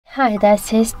Hi,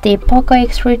 this is the POCO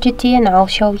X3 GT and I'll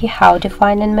show you how to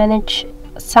find and manage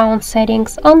sound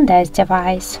settings on this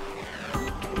device.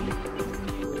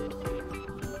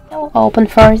 So open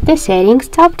first the settings,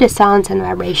 tap the sounds and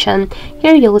vibration.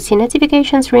 Here you will see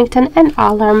notifications, ringtone and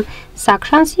alarm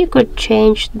sections. You could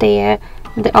change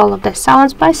all of the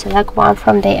sounds by select one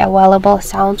from the available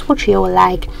sounds which you would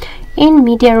like. In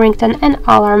media, ringtone and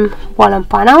alarm volume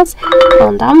panels,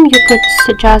 on them you could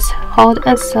just hold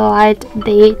and slide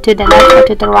to the left or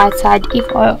to the right side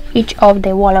each of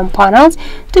the volume panels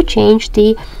to change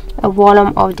the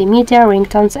volume of the media,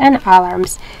 ringtones and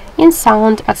alarms. In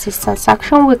sound assistant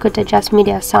section, we could adjust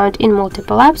media sound in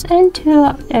multiple apps and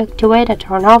to activate or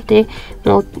turn off the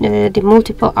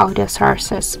multiple audio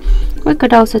sources. We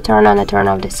could also turn on and turn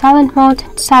off the silent mode,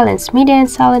 silence media in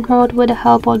silent mode with the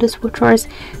help of the switchers,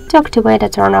 to activate or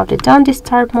turn off the don't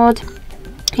disturb mode.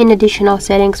 In additional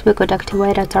settings, we could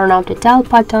activate or turn off the dial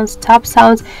buttons, tap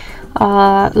sounds,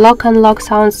 lock and lock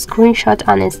sounds, screenshot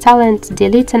uninstall and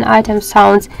delete an item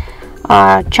sounds,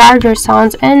 charger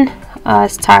sounds and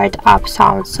start up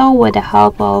sounds. So with the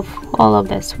help of all of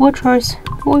the switchers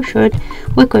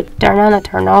we could turn on and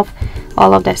turn off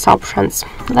all of these options.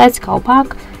 Let's go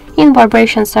back. In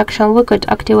vibration section, we could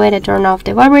activate and turn off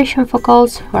the vibration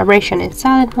vocals, vibration in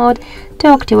silent mode, to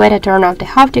activate and turn off the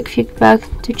haptic feedback,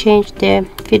 to change the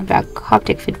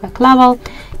haptic feedback level,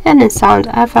 and in sound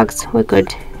effects we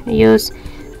could use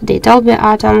the Dolby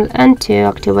Atom and to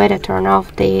activate and turn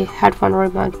off the headphone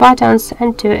remote buttons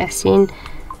and to assign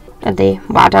the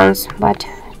buttons, but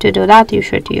to do that you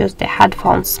should use the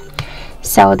headphones.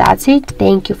 So that's it.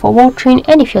 Thank you for watching,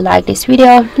 and if you like this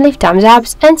video, leave thumbs up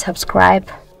and subscribe.